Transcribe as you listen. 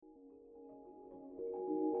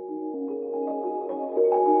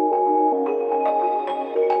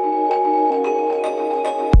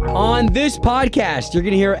On this podcast, you're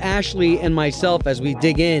going to hear Ashley and myself as we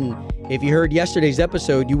dig in. If you heard yesterday's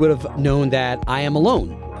episode, you would have known that I am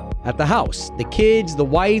alone at the house. The kids, the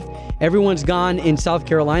wife, everyone's gone in South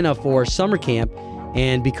Carolina for summer camp.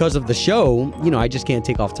 And because of the show, I just can't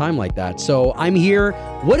take off time like that. So I'm here.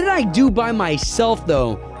 What did I do by myself,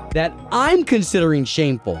 though, that I'm considering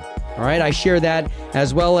shameful? All right, I share that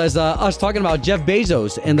as well as us talking about Jeff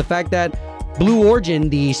Bezos and the fact that Blue Origin,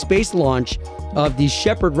 the space launch of the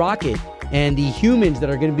Shepard rocket and the humans that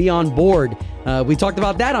are going to be on board, we talked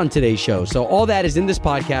about that on today's show. So all that is in this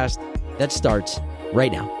podcast that starts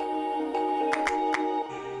right now.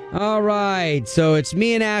 All right, so it's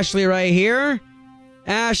me and Ashley right here.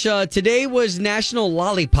 Ash, today was National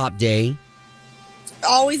Lollipop Day.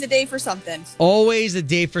 Always a day for something. Always a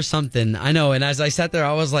day for something. I know. And as I sat there,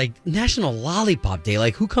 I was like, National Lollipop Day.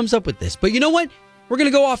 Like, who comes up with this? But you know what? We're going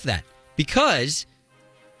to go off that because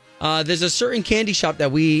there's a certain candy shop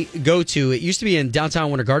that we go to. It used to be in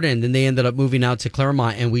downtown Winter Garden, and then they ended up moving out to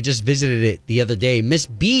Claremont, and we just visited it the other day. Miss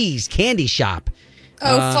B's Candy Shop.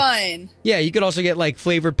 Oh, fun. Yeah, you could also get like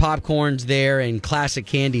flavored popcorns there and classic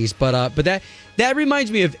candies. But that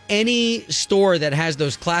reminds me of any store that has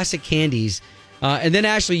those classic candies. And then,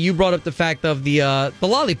 Ashley, you brought up the fact of the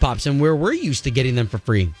lollipops and where we're used to getting them for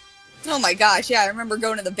free. Oh, my gosh. Yeah, I remember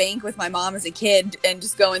going to the bank with my mom as a kid and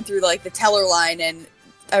just going through like the teller line. And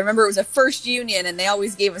I remember it was a First Union and they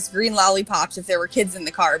always gave us green lollipops if there were kids in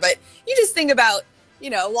the car. But you just think about,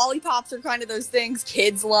 lollipops are kind of those things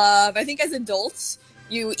kids love. I think as adults,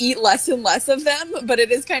 you eat less and less of them. But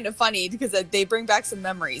it is kind of funny because they bring back some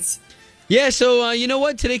memories. Yeah, so you know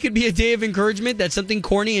what? Today could be a day of encouragement. That's something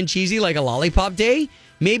corny and cheesy like a lollipop day.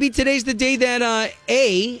 Maybe today's the day that,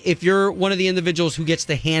 if you're one of the individuals who gets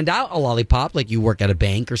to hand out a lollipop, like you work at a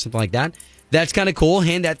bank or something like that, that's kind of cool.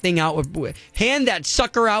 Hand that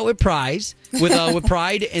sucker out with pride.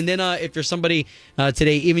 And then if you're somebody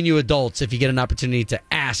today, even you adults, if you get an opportunity to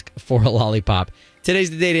ask for a lollipop,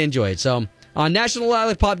 today's the day to enjoy it. So on National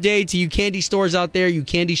Lollipop Day, to you candy stores out there, you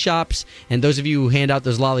candy shops, and those of you who hand out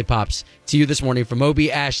those lollipops, to you this morning from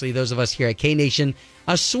Obie, Ashley, those of us here at K-Nation,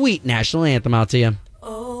 a sweet national anthem out to you.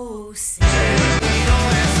 Oh,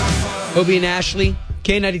 Obie and Ashley,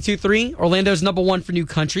 K92.3, Orlando's #1 for new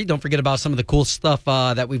country. Don't forget about some of the cool stuff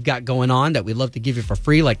that we've got going on that we'd love to give you for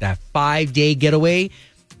free, like that 5-day getaway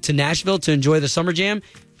to Nashville to enjoy the Summer Jam.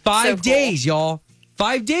 5 days, y'all.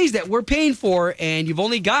 5 days that we're paying for, and you've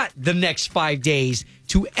only got the next 5 days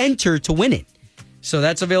to enter to win it. So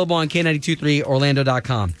that's available on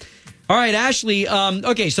K923Orlando.com. All right, Ashley.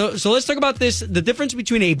 Okay, so let's talk about this, the difference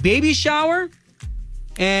between a baby shower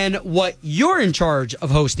and what you're in charge of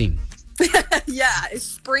hosting. Yeah, it's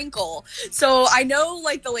sprinkle. So I know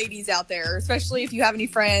like the ladies out there, especially if you have any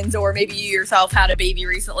friends or maybe you yourself had a baby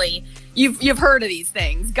recently, you've heard of these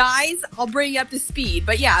things. Guys, I'll bring you up to speed.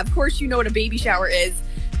 But yeah, of course you know what a baby shower is.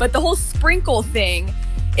 But the whole sprinkle thing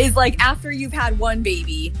is like after you've had one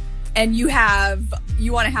baby and you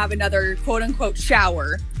want to have another quote unquote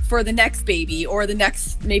shower for the next baby or the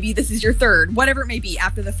next, maybe this is your third, whatever it may be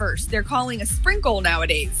after the first. They're calling a sprinkle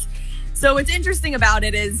nowadays. So what's interesting about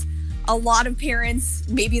it is a lot of parents,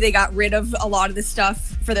 maybe they got rid of a lot of the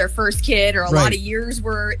stuff for their first kid or a lot of years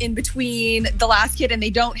were in between the last kid and they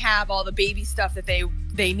don't have all the baby stuff that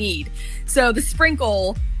they need. So the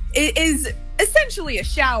sprinkle is essentially a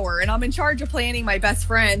shower, and I'm in charge of planning my best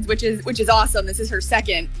friend's, which is awesome. This is her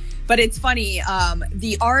second, but it's funny,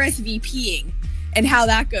 the RSVPing and how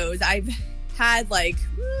that goes. I've had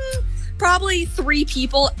probably 3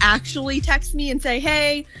 people actually text me and say,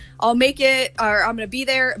 hey, I'll make it, or I'm going to be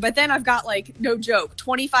there. But then I've got no joke,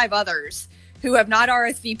 25 others who have not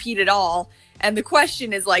RSVP'd at all. And the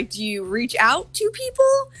question is do you reach out to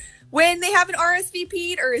people when they haven't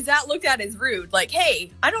RSVP'd, or is that looked at as rude? Like,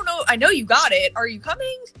 hey, I don't know. I know you got it. Are you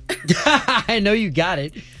coming? I know you got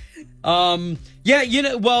it.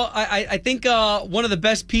 Yeah, well, I think one of the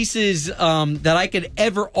best pieces that I could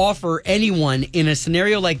ever offer anyone in a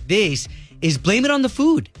scenario like this is blame it on the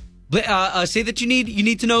food. Say that you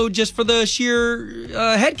need to know just for the sheer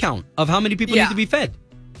head count of how many people need to be fed.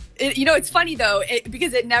 It's funny though,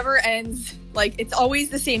 because it never ends. It's always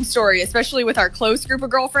the same story, especially with our close group of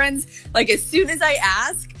girlfriends. As soon as I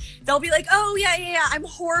ask, they'll be like, oh, yeah, I'm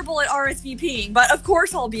horrible at RSVPing, but of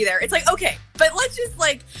course I'll be there. It's okay, but let's just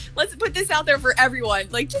let's put this out there for everyone.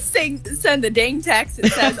 Just send the dang text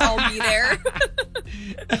that says I'll be there.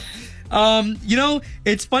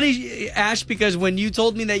 It's funny, Ash, because when you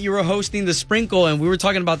told me that you were hosting the sprinkle and we were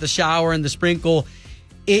talking about the shower and the sprinkle,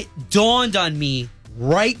 it dawned on me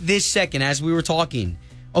right this second as we were talking.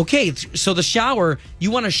 Okay, so the shower, you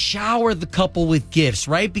want to shower the couple with gifts,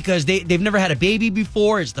 right? Because they've never had a baby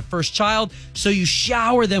before. It's the first child. So you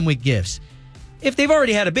shower them with gifts. If they've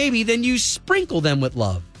already had a baby, then you sprinkle them with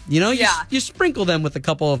love. You know, you sprinkle them with a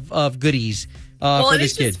couple of goodies for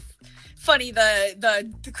this kid. Funny the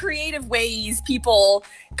creative ways people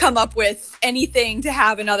come up with anything to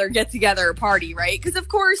have another get-together party, right? Because of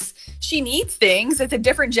course she needs things. It's a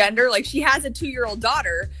different gender. Like, she has a 2-year-old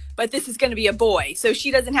daughter, but this is going to be a boy, so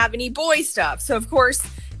she doesn't have any boy stuff. So of course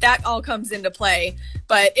that all comes into play.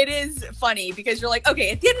 But it is funny because you're like, okay,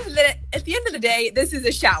 at the end of the day, this is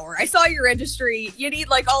a shower. I saw your registry. You need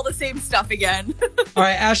like all the same stuff again. All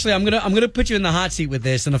right, Ashley, I'm gonna put you in the hot seat with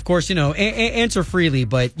this, and of course, you know, answer freely.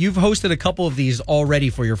 But you've hosted a couple of these already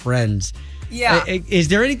for your friends. Yeah. Is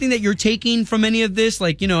there anything that you're taking from any of this?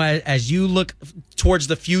 Like, you know, as you look towards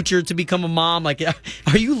the future to become a mom, like,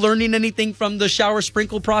 are you learning anything from the shower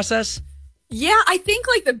sprinkle process? Yeah, I think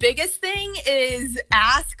like the biggest thing is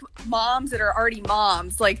ask moms that are already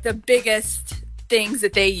moms, like the biggest things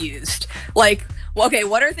that they used. Like, well, okay,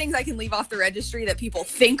 what are things I can leave off the registry that people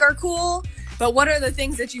think are cool? But what are the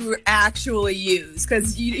things that you actually use?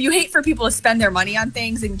 Because you hate for people to spend their money on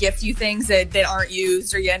things and gift you things that aren't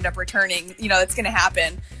used, or you end up returning. You know, it's going to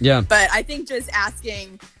happen. Yeah. But I think just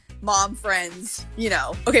asking mom friends, you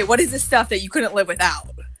know, okay, what is this stuff that you couldn't live without?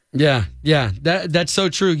 Yeah, that's so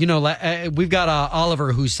true. You know, we've got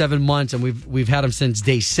Oliver, who's 7 months, and we've had him since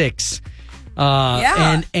day 6.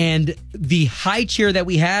 And the high chair that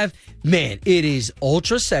we have, man, it is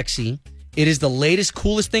ultra sexy. It is the latest,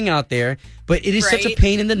 coolest thing out there, but it is such a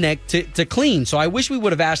pain in the neck to clean. So I wish we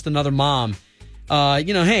would have asked another mom,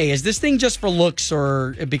 you know, hey, is this thing just for looks,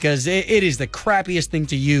 or because it is the crappiest thing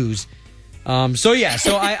to use. So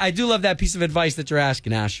I do love that piece of advice that you're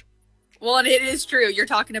asking, Ash. Well, and it is true. You're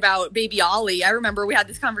talking about baby Ollie. I remember we had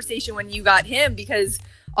this conversation when you got him, because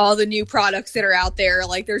all the new products that are out there,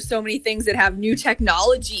 like there's so many things that have new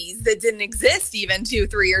technologies that didn't exist even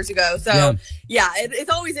 2-3 years ago. So it's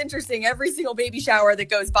always interesting. Every single baby shower that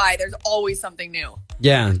goes by, there's always something new.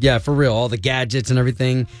 Yeah, for real. All the gadgets and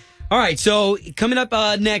everything. All right, so coming up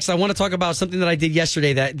next, I want to talk about something that I did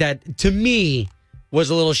yesterday that to me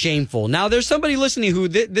was a little shameful. Now, there's somebody listening who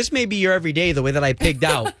this may be your everyday, the way that I pigged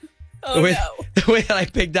out. The way that I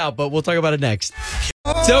picked out, but we'll talk about it next.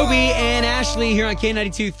 Toby and Ashley here on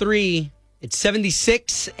K92.3. It's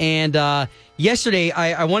 76, and yesterday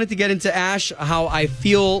I wanted to get into, Ash, how I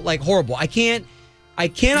feel like horrible. I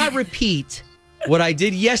cannot repeat what I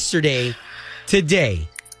did yesterday today.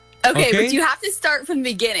 Okay, but you have to start from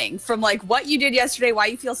the beginning, from like what you did yesterday, why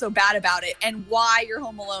you feel so bad about it, and why you're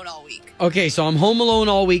home alone all week. Okay, so I'm home alone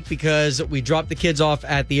all week because we dropped the kids off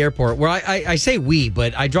at the airport. Where I say we,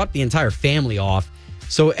 but I dropped the entire family off.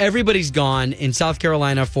 So everybody's gone in South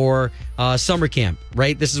Carolina for summer camp,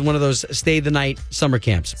 right? This is one of those stay-the-night summer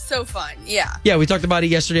camps. So fun, yeah. Yeah, we talked about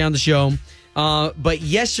it yesterday on the show. But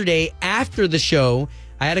yesterday, after the show,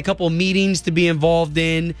 I had a couple of meetings to be involved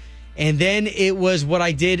in. And then it was what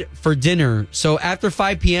I did for dinner. So after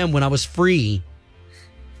 5 p.m. when I was free,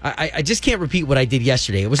 I just can't repeat what I did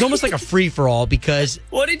yesterday. It was almost like a free-for-all because...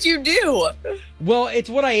 What did you do? Well, it's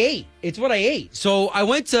what I ate. So I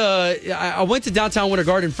went to downtown Winter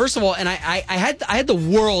Garden, first of all, and I had the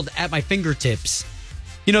world at my fingertips.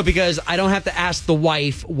 You know, because I don't have to ask the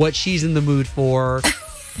wife what she's in the mood for.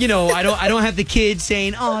 You know, I don't have the kids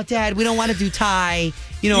saying, "Oh, Dad, we don't want to do Thai."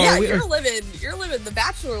 You know, yeah, you're living the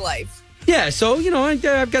bachelor life. Yeah, so you know,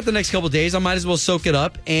 I've got the next couple of days. I might as well soak it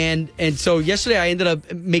up. And so yesterday, I ended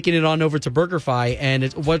up making it on over to BurgerFi.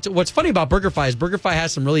 And what's funny about BurgerFi is BurgerFi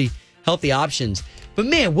has some really healthy options. But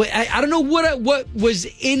man, I don't know what was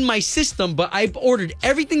in my system, but I ordered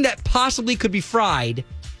everything that possibly could be fried.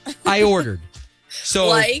 I ordered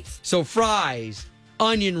so fries,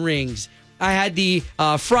 onion rings. I had the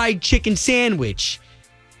fried chicken sandwich.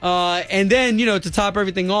 And then, you know, to top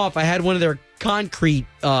everything off, I had one of their concrete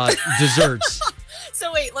desserts.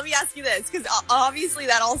 So wait, let me ask you this, because obviously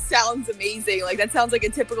that all sounds amazing. Like, that sounds like a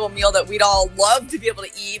typical meal that we'd all love to be able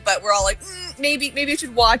to eat, but we're all like, maybe I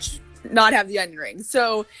should not have the onion rings.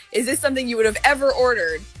 So is this something you would have ever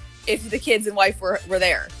ordered if the kids and wife were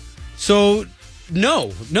there? So...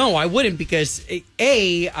 No, I wouldn't, because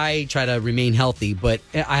I try to remain healthy, but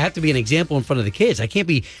I have to be an example in front of the kids. I can't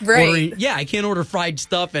be ordering, I can't order fried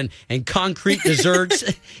stuff and concrete desserts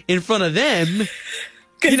in front of them.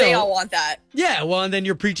 Because they all want that. Yeah, well, and then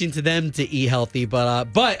you're preaching to them to eat healthy, but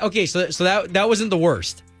okay, so that wasn't the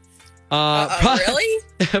worst. Really?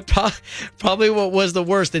 Probably what was the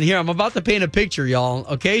worst. And here, I'm about to paint a picture, y'all.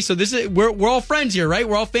 Okay, so this is we're all friends here, right?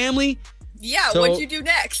 We're all family. Yeah, So- what'd you do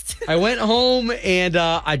next? I went home and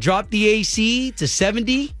I dropped the AC to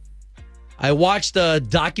 70. I watched a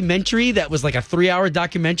documentary that was like a 3-hour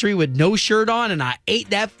documentary with no shirt on, and I ate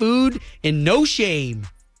that food in no shame.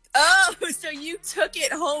 Oh, so you took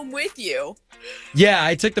it home with you. Yeah,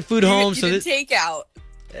 I took the food home. You So did takeout.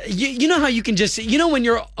 you know how you can just, when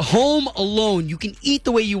you're home alone, you can eat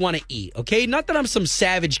the way you want to eat, okay? Not that I'm some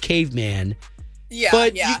savage caveman. Yeah,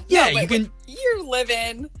 But yeah. you can. You're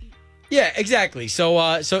living. Yeah, exactly.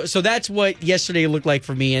 So that's what yesterday looked like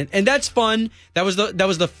for me, and that's fun. That was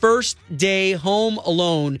the first day home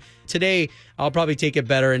alone. Today I'll probably take it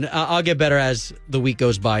better, and I'll get better as the week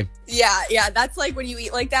goes by. Yeah. That's like when you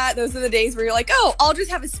eat like that. Those are the days where you're like, oh, I'll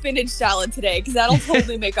just have a spinach salad today because that'll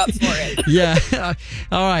totally make up for it. Yeah.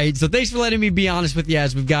 All right. So thanks for letting me be honest with you.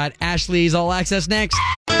 As we've got Ashley's All Access next.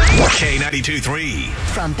 K92.3.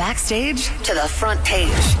 From backstage to the front page,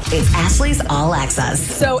 it's Ashley's All Access.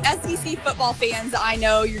 So SEC football fans, I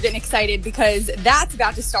know you're getting excited because that's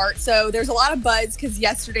about to start. So there's a lot of buzz because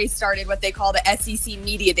yesterday started what they call the SEC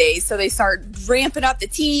Media Days. So they start ramping up the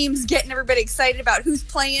teams, getting everybody excited about who's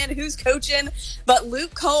playing, who's coaching. But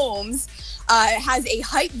Luke Combs has a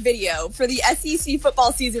hype video for the SEC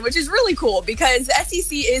football season, which is really cool because the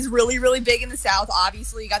SEC is really, really big in the South.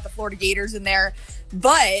 Obviously, you got the Florida Gators in there.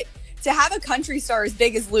 But to have a country star as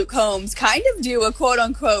big as Luke Combs kind of do a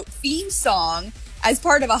quote-unquote theme song as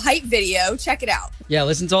part of a hype video, check it out. Yeah,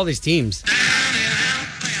 listen to all these teams.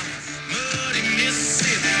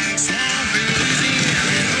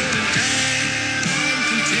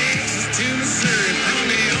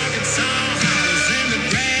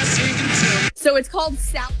 So it's called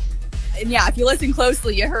South. And yeah, if you listen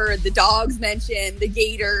closely, you heard the Dogs mentioned, the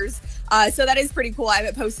Gators. So that is pretty cool. I have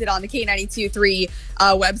it posted on the K92.3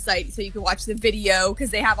 website so you can watch the video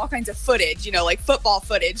because they have all kinds of footage, like football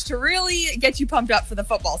footage to really get you pumped up for the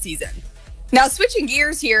football season. Now, switching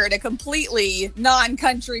gears here to completely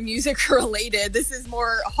non-country music related. This is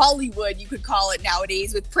more Hollywood, you could call it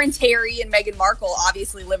nowadays, with Prince Harry and Meghan Markle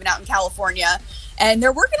obviously living out in California. And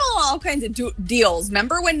they're working on all kinds of deals.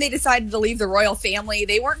 Remember when they decided to leave the royal family?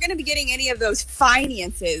 They weren't going to be getting any of those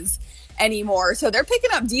finances anymore. So they're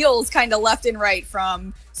picking up deals kind of left and right,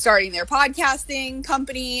 from starting their podcasting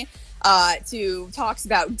company to talks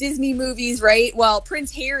about Disney movies, right? Well,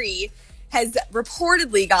 Prince Harry has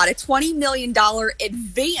reportedly got a $20 million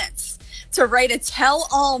advance to write a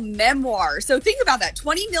tell-all memoir. So think about that,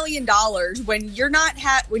 $20 million when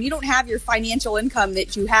when you don't have your financial income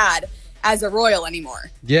that you had as a royal anymore.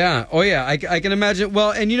 Yeah. Oh, yeah. I can imagine.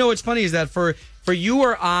 Well, and what's funny is that for you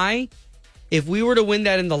or I, if we were to win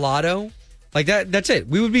that in the lotto, like that's it.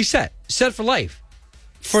 We would be set for life.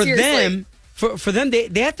 For Seriously. them,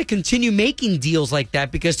 they have to continue making deals like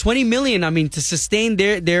that because $20 million, I mean, to sustain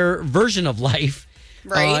their version of life,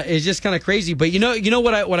 Right. is just kind of crazy. But you know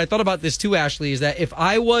what I thought about this too, Ashley, is that if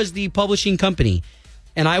I was the publishing company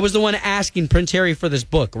and I was the one asking Prince Harry for this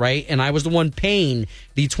book, right, and I was the one paying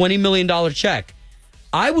the $20 million check,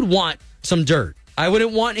 I would want some dirt. I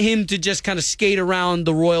wouldn't want him to just kind of skate around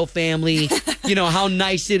the royal family, how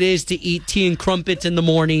nice it is to eat tea and crumpets in the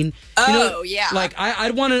morning. Yeah. Like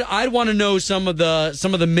I'd want to know some of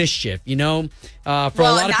the mischief, for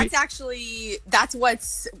a lot of people. That's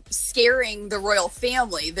what's scaring the royal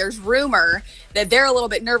family. There's rumor that they're a little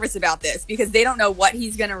bit nervous about this because they don't know what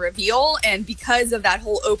he's going to reveal, and because of that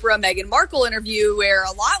whole Oprah Meghan Markle interview where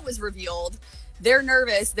a lot was revealed, they're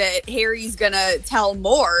nervous that Harry's going to tell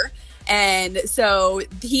more. And so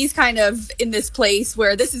he's kind of in this place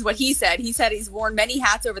where this is what he said. He said he's worn many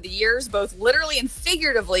hats over the years, both literally and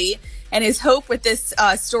figuratively. And his hope with this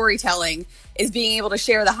storytelling is being able to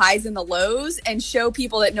share the highs and the lows and show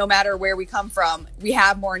people that no matter where we come from, we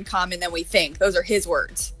have more in common than we think. Those are his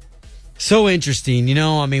words. So interesting.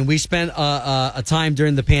 We spent a time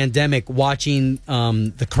during the pandemic watching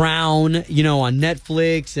The Crown, on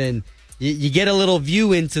Netflix, and you get a little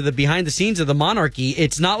view into the behind the scenes of the monarchy.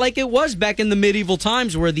 It's not like it was back in the medieval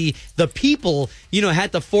times where the people,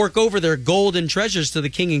 had to fork over their gold and treasures to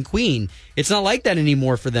the king and queen. It's not like that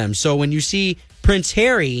anymore for them. So when you see Prince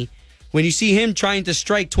Harry, when you see him trying to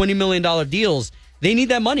strike $20 million deals, they need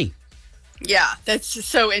that money. Yeah, that's just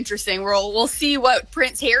so interesting. We'll see what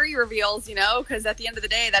Prince Harry reveals, because at the end of the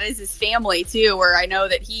day, that is his family too, where I know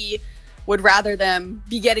that he would rather them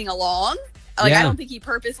be getting along. Like, yeah. I don't think he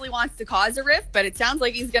purposely wants to cause a rift, but it sounds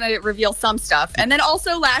like he's going to reveal some stuff. And then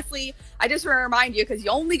also, lastly, I just want to remind you, because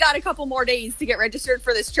you only got a couple more days to get registered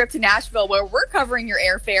for this trip to Nashville, where we're covering your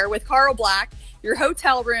airfare with Carl Black, your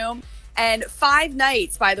hotel room, and 5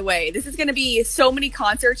 nights, by the way. This is going to be so many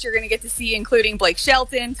concerts you're going to get to see, including Blake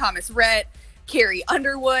Shelton, Thomas Rhett, Carrie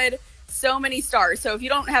Underwood. So many stars. So if you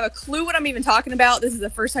don't have a clue what I'm even talking about, this is the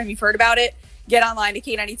first time you've heard about it, get online to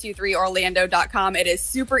K923Orlando.com. It is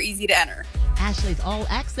super easy to enter. Ashley's All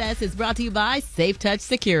Access is brought to you by Safe Touch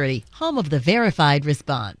Security, home of the verified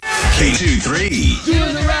response. K23.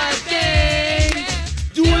 Doing the right thing.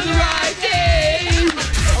 Doing the right thing.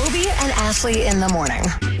 Obie and Ashley in the morning.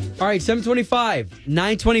 All right, 7:25,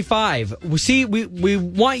 9:25. We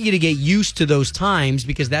want you to get used to those times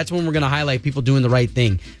because that's when we're going to highlight people doing the right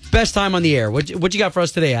thing. Best time on the air. What you got for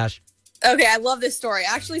us today, Ash? Okay, I love this story.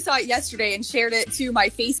 I actually saw it yesterday and shared it to my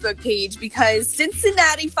Facebook page because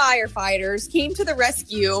Cincinnati firefighters came to the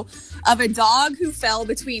rescue of a dog who fell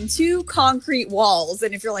between two concrete walls.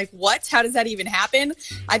 And if you're like, what? How does that even happen?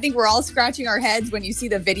 I think we're all scratching our heads when you see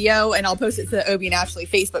the video, and I'll post it to the Obie and Ashley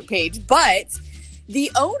Facebook page. But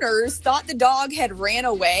the owners thought the dog had ran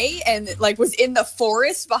away and was in the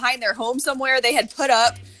forest behind their home somewhere. They had put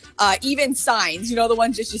up even signs, the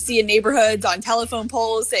ones that you see in neighborhoods on telephone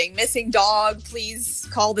poles saying missing dog, please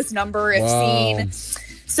call this number if seen.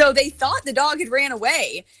 So they thought the dog had ran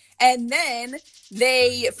away. And then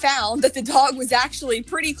they found that the dog was actually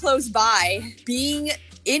pretty close by, being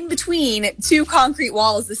in between two concrete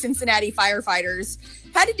walls. The Cincinnati firefighters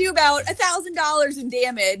had to do about $1,000 in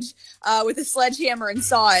damage with a sledgehammer and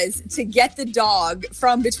saws to get the dog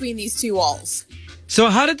from between these two walls. So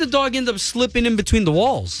how did the dog end up slipping in between the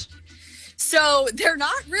walls? So they're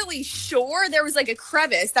not really sure. There was a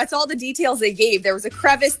crevice. That's all the details they gave. There was a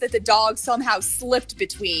crevice that the dog somehow slipped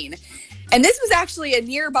between. And this was actually a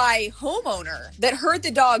nearby homeowner that heard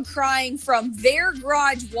the dog crying from their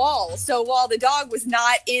garage wall. So while the dog was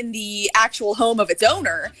not in the actual home of its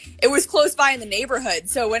owner, it was close by in the neighborhood.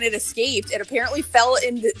 So when it escaped, it apparently fell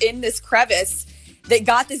in this crevice that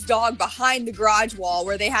got this dog behind the garage wall,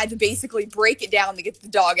 where they had to basically break it down to get the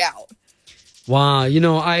dog out. Wow,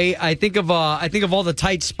 I think of all the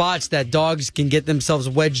tight spots that dogs can get themselves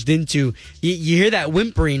wedged into. You hear that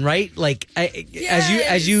whimpering, right?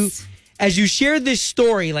 Yes. As you share this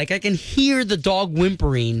story, I can hear the dog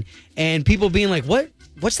whimpering and people being like,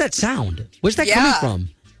 what's that sound? Where's that coming from?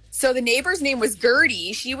 So the neighbor's name was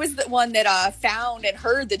Gertie. She was the one that found and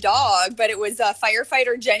heard the dog, but it was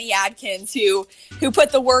firefighter Jenny Adkins who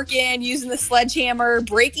put the work in, using the sledgehammer,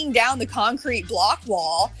 breaking down the concrete block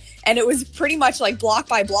wall. And it was pretty much block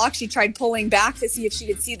by block. She tried pulling back to see if she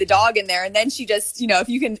could see the dog in there. And then she just, if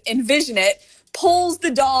you can envision it, pulls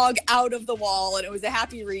the dog out of the wall. And it was a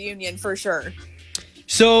happy reunion for sure.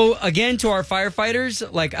 So, again, to our firefighters,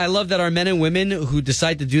 I love that our men and women who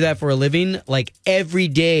decide to do that for a living, every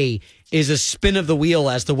day is a spin of the wheel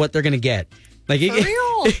as to what they're going to get.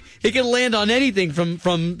 It can land on anything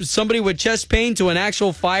from somebody with chest pain to an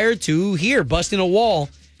actual fire to here, busting a wall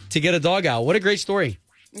to get a dog out. What a great story.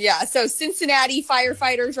 Yeah, so Cincinnati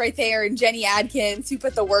firefighters right there, and Jenny Adkins who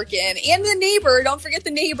put the work in, and the neighbor, don't forget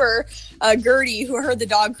the neighbor, Gertie, who heard the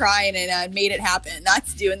dog crying and made it happen.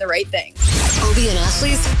 That's doing the right thing. Obie and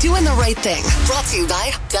Ashley's Doing the Right Thing. Brought to you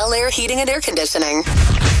by Bel Air Heating and Air Conditioning.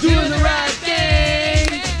 Doing the right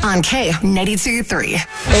thing. On K92.3.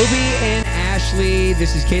 Obie and Ashley,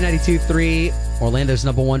 this is K92.3, Orlando's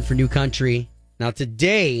 #1 for new country. Now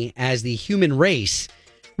today, as the human race,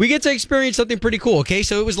 we get to experience something pretty cool, okay?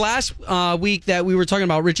 So it was last week that we were talking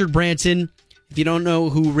about Richard Branson. If you don't know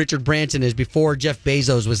who Richard Branson is, before Jeff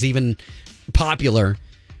Bezos was even popular,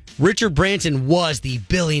 Richard Branson was the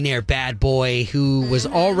billionaire bad boy who was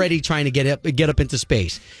already trying to get up into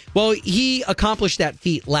space. Well, he accomplished that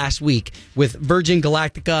feat last week with Virgin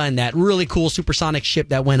Galactica and that really cool supersonic ship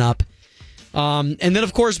that went up. And then,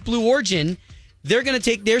 of course, Blue Origin, they're going to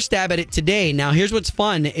take their stab at it today. Now, here's what's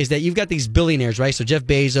fun is that you've got these billionaires, right? So Jeff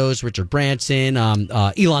Bezos, Richard Branson,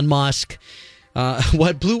 Elon Musk.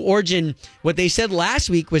 What Blue Origin, what they said last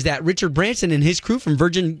week was that Richard Branson and his crew from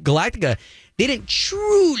Virgin Galactica, they didn't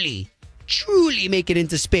truly make it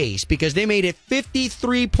into space because they made it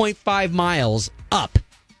 53.5 miles up.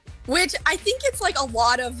 Which I think it's a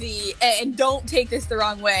lot of and don't take this the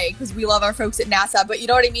wrong way because we love our folks at NASA, but you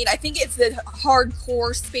know what I mean? I think it's the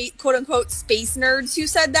hardcore space, quote unquote, space nerds who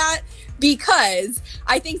said that, because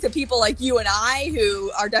I think the people like you and I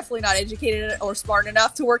who are definitely not educated or smart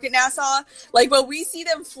enough to work at NASA, when we see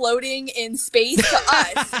them floating in space, to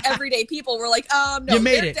us, everyday people, we're like, no,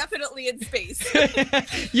 they're definitely in space.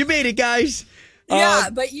 You made it, guys. Yeah,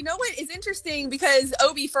 but you know what is interesting, because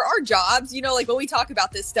Obie, for our jobs, when we talk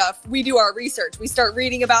about this stuff, we do our research, we start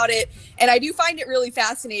reading about it, and I do find it really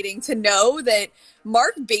fascinating to know that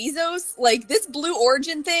Mark Bezos, this Blue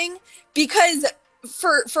Origin thing, because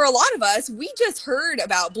for a lot of us, we just heard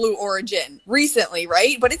about Blue Origin recently,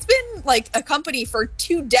 right? But it's been like a company for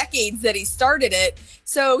 2 decades that he started it.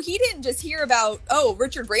 So he didn't just hear about, oh,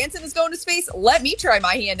 Richard Branson is going to space. Let me try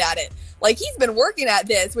my hand at it. Like, he's been working at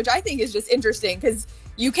this, which I think is just interesting because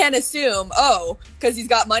you can assume, oh, because he's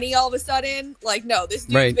got money all of a sudden. Like, no, this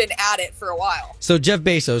dude's been at it for a while. So Jeff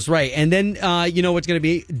Bezos, right. And then, you know, what's going to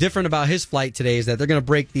be different about his flight today is that they're going to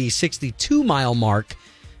break the 62-mile mark,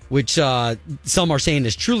 which some are saying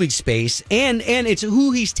is truly space, and it's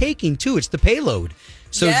who he's taking too. It's the payload.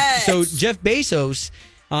 So so Jeff Bezos,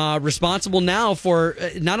 responsible now for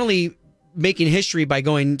not only making history by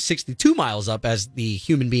going 62 miles up as the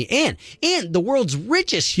human being, and the world's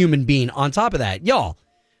richest human being on top of that, y'all.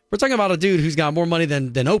 We're talking about a dude who's got more money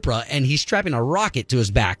than Oprah, and he's strapping a rocket to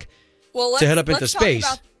his back to head up into space.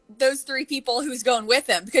 Talk about those 3 people who's going with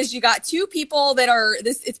him, because you got 2 people that are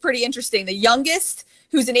this. It's pretty interesting. The youngest,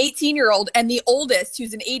 who's an 18-year-old, and the oldest,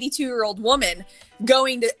 who's an 82-year-old woman,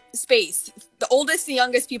 going to space. The oldest and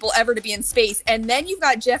youngest people ever to be in space. And then you've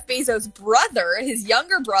got Jeff Bezos' brother, his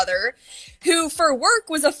younger brother, who for work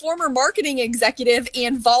was a former marketing executive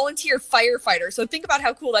and volunteer firefighter. So think about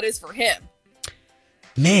how cool that is for him.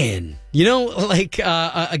 Man, you know, like,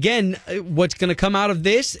 again, what's going to come out of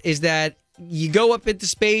this is that you go up into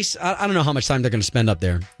space. I don't know how much time they're going to spend up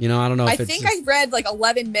there. You know, I don't know if I think I read like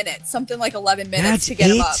 11 minutes, something like 11 minutes to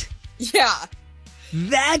get him up. Yeah.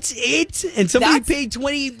 That's it? And somebody paid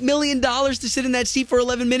 $20 million to sit in that seat for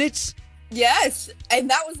 11 minutes? Yes. And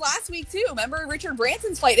that was last week too. Remember Richard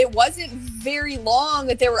Branson's flight? It wasn't very long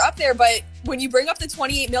that they were up there, but when you bring up the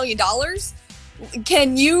 $28 million,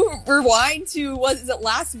 can you rewind to, was it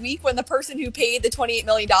last week when the person who paid the $28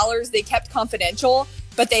 million, they kept confidential,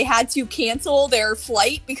 but they had to cancel their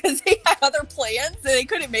flight because they had other plans and they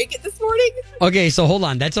couldn't make it this morning? Okay, so hold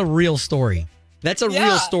on. That's a real story. That's a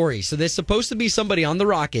real story. So there's supposed to be somebody on the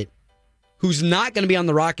rocket who's not going to be on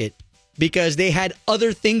the rocket because they had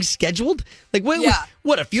other things scheduled. Like,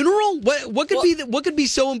 what a funeral? What could be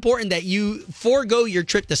so important that you forego your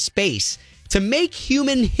trip to space to make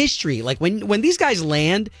human history? Like, when these guys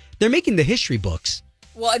land, they're making the history books.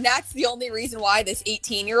 Well, and that's the only reason why this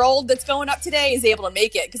 18-year-old that's going up today is able to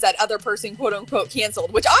make it, because that other person, quote unquote,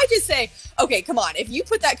 canceled. Which I just say, okay, come on. If you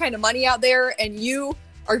put that kind of money out there and you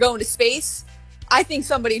are going to space, I think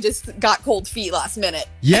somebody just got cold feet last minute.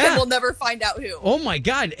 Yeah. And we'll never find out who. Oh, my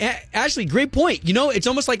God. Ashley, great point. You know, it's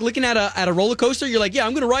almost like looking at a roller coaster. You're like, yeah,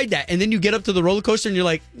 I'm going to ride that. And then you get up to the roller coaster and you're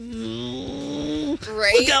like,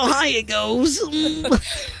 right? Look how high it goes.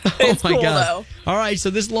 It's cool, though. All right, so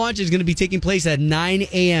this launch is going to be taking place at 9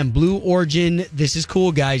 a.m. Blue Origin. This is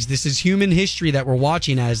cool, guys. This is human history that we're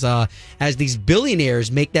watching as these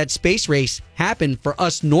billionaires make that space race happen for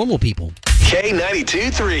us normal people.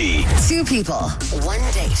 K92-3. 2 people, 1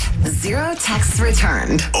 date, 0 texts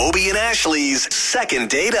returned. Obie and Ashley's second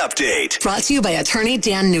date update. Brought to you by attorney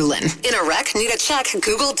Dan Newlin. In a wreck, need a check,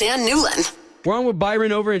 Google Dan Newlin. We're on with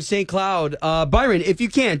Byron over in St. Cloud. Byron, if you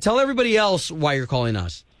can, tell everybody else why you're calling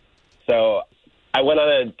us. So I went on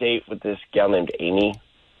a date with this gal named Amy.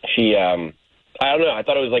 She, I don't know, I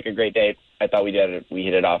thought it was like a great date. I thought we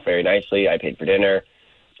hit it off very nicely. I paid for dinner.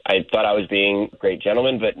 I thought I was being a great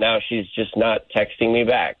gentleman, but now she's just not texting me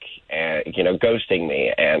back and, ghosting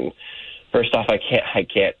me. And first off, I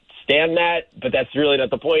can't stand that, but that's really not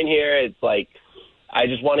the point here. It's like, I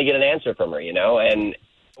just want to get an answer from her, and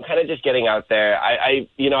I'm kind of just getting out there. I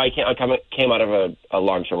came out of a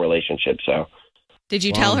long-term relationship, so. Did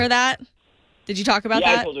you tell her that? Did you talk about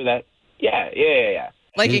that? Yeah, I told her that. Yeah.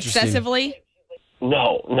 Like excessively?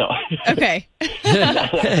 No. Okay.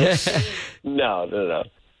 No.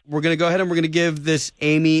 We're going to go ahead and we're going to give this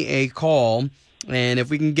Amy a call. And if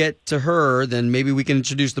we can get to her, then maybe we can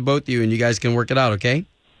introduce the both of you and you guys can work it out, okay?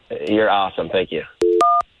 You're awesome. Thank you.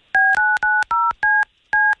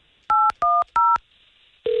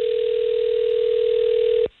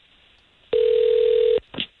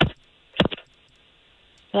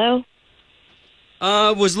 Hello?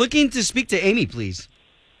 Was looking to speak to Amy, please.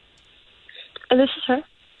 This is her.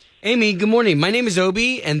 Amy, good morning. My name is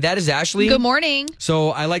Obie, and that is Ashley. Good morning. So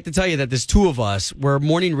I like to tell you that there's 2 of us. We're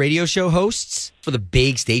morning radio show hosts for the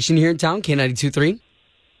big station here in town, K92.3.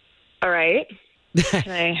 All right.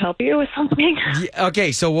 Can I help you with something?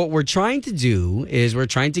 Okay, so what we're trying to do is we're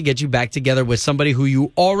trying to get you back together with somebody who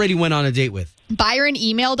you already went on a date with. Byron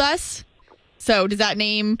emailed us. So does that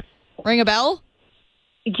name ring a bell?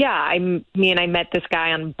 me and I met this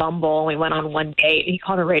guy on Bumble, and we went on one date. He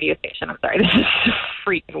called a radio station. I'm sorry, this is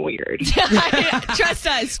freaking weird. Trust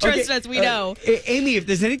us, we know. Amy, if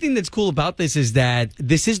there's anything that's cool about this is that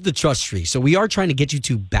this is the trust tree. So we are trying to get you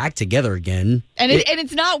two back together again. And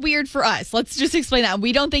it's not weird for us. Let's just explain that.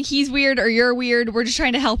 We don't think he's weird or you're weird. We're just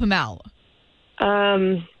trying to help him out.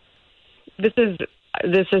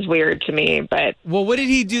 This is weird to me, but... Well, what did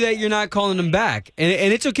he do that you're not calling him back? And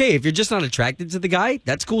it's okay. If you're just not attracted to the guy,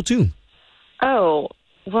 that's cool too. Oh,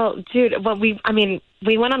 well, dude, we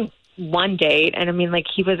went on one date, and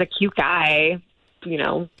he was a cute guy,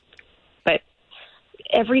 but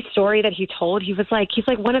every story that he told, he's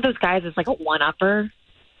like one of those guys that's like a one-upper.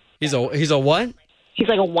 He's a what? He's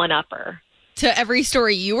like a one-upper. To every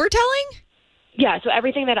story you were telling? Yeah, so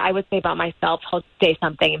everything that I would say about myself, he'll say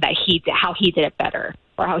something that how he did it better,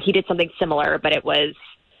 or how he did something similar, but it was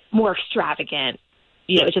more extravagant.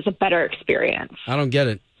 It's just a better experience. I don't get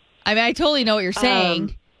it. I totally know what you're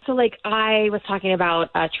saying. So, I was talking about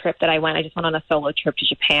a trip that I went. I just went on a solo trip to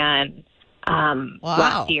Japan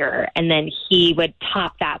last year, and then he would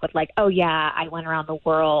top that with oh yeah, I went around the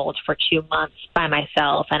world for 2 months by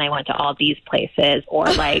myself, and I went to all these places, or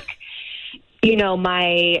my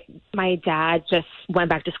dad just went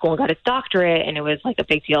back to school and got his doctorate, and it was a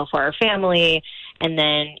big deal for our family. And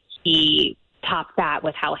then he topped that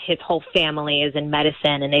with how his whole family is in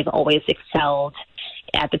medicine, and they've always excelled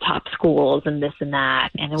at the top schools and this and that.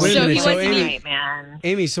 And it was great, man.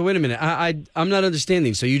 Amy, so wait a minute. I'm not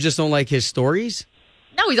understanding. So you just don't like his stories?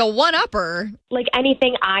 No, he's a one-upper.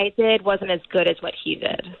 Anything I did wasn't as good as what he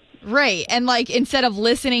did. Right. And instead of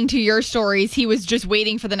listening to your stories, he was just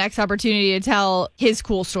waiting for the next opportunity to tell his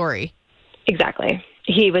cool story. Exactly.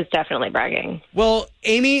 He was definitely bragging. Well,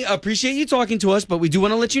 Amy, appreciate you talking to us, but we do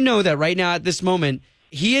want to let you know that right now at this moment,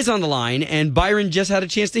 he is on the line, and Byron just had a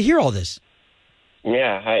chance to hear all this.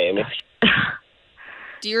 Yeah. Hi, Amy.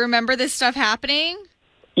 Do you remember this stuff happening?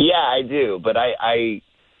 Yeah, I do. But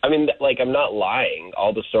I'm not lying.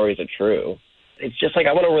 All the stories are true. It's just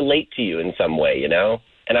I want to relate to you in some way,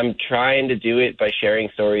 And I'm trying to do it by sharing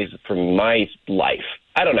stories from my life.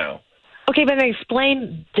 I don't know. Okay, but then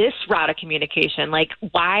explain this route of communication.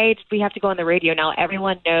 Why did we have to go on the radio now?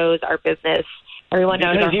 Everyone knows our business. Everyone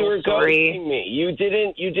knows our whole story. Ghosting me. You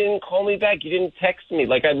didn't call me back. You didn't text me.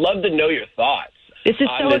 I'd love to know your thoughts. This is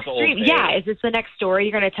so extreme. Yeah, is this the next story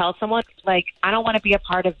you're going to tell someone? I don't want to be a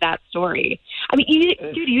part of that story. You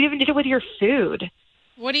even did it with your food.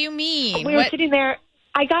 What do you mean? We were sitting there.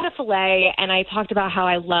 I got a filet, and I talked about how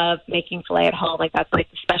I love making filet at home. That's the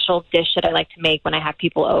special dish that I like to make when I have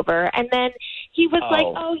people over. And then he was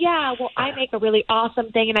oh, yeah, well, I make a really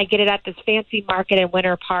awesome thing, and I get it at this fancy market in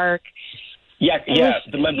Winter Park. Yeah.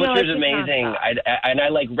 My butcher's amazing.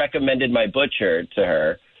 I recommended my butcher to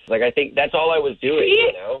her. I think that's all I was doing,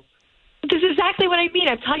 This is exactly what I mean.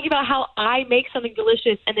 I'm talking about how I make something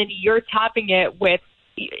delicious, and then you're topping it with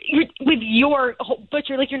your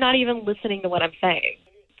butcher. You're not even listening to what I'm saying.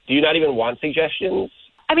 Do you not even want suggestions?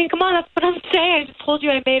 Come on, that's what I'm saying. I just told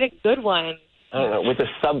you I made a good one. I don't know, with a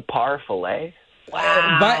subpar filet.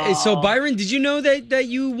 Wow. So Byron, did you know that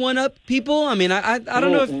you one up people? I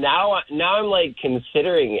don't know if now I'm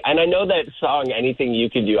considering, and I know that song "Anything You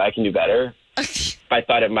Can Do, I Can Do Better." I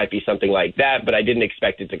thought it might be something like that, but I didn't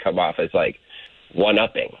expect it to come off as one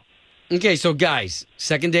upping. Okay, so guys,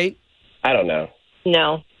 second date? I don't know.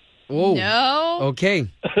 No. Whoa. No. Okay.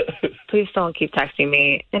 Please don't keep texting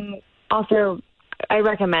me. And also, I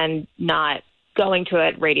recommend not going to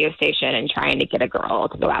a radio station and trying to get a girl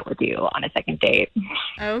to go out with you on a second date.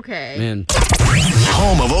 Okay. Man.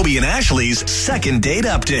 Home of Obie and Ashley's second date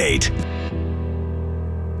update.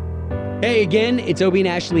 Hey again, it's Obie and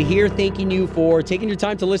Ashley here, thanking you for taking your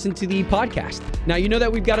time to listen to the podcast. Now, you know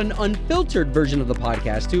that we've got an unfiltered version of the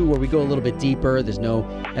podcast, too, where we go a little bit deeper. There's no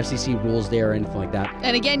FCC rules there or anything like that.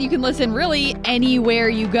 And again, you can listen really anywhere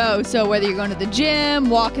you go. So whether you're going to the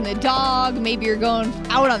gym, walking the dog, maybe you're going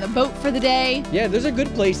out on the boat for the day. Yeah, those are good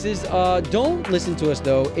places. Don't listen to us,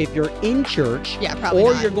 though, if you're in church. Yeah, probably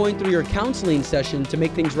or not. you're going through your counseling session to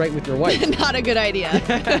make things right with your wife. Not a good idea.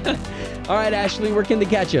 All right, Ashley, where can they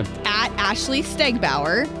catch you? At Ashley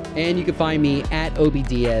Stegbauer. And you can find me at Obie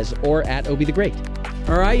Diaz or at Obie the Great.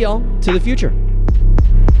 All right, y'all, to the future.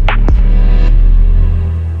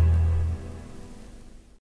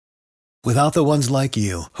 Without the ones like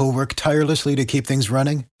you, who work tirelessly to keep things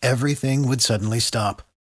running, everything would suddenly stop.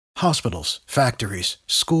 Hospitals, factories,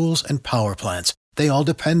 schools, and power plants, they all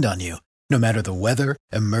depend on you. No matter the weather,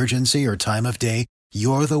 emergency, or time of day,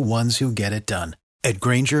 you're the ones who get it done. At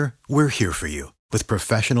Grainger, we're here for you with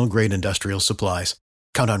professional-grade industrial supplies.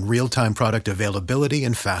 Count on real-time product availability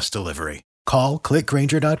and fast delivery. Call, click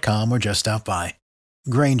Grainger.com, or just stop by.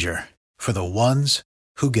 Grainger, for the ones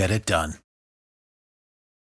who get it done.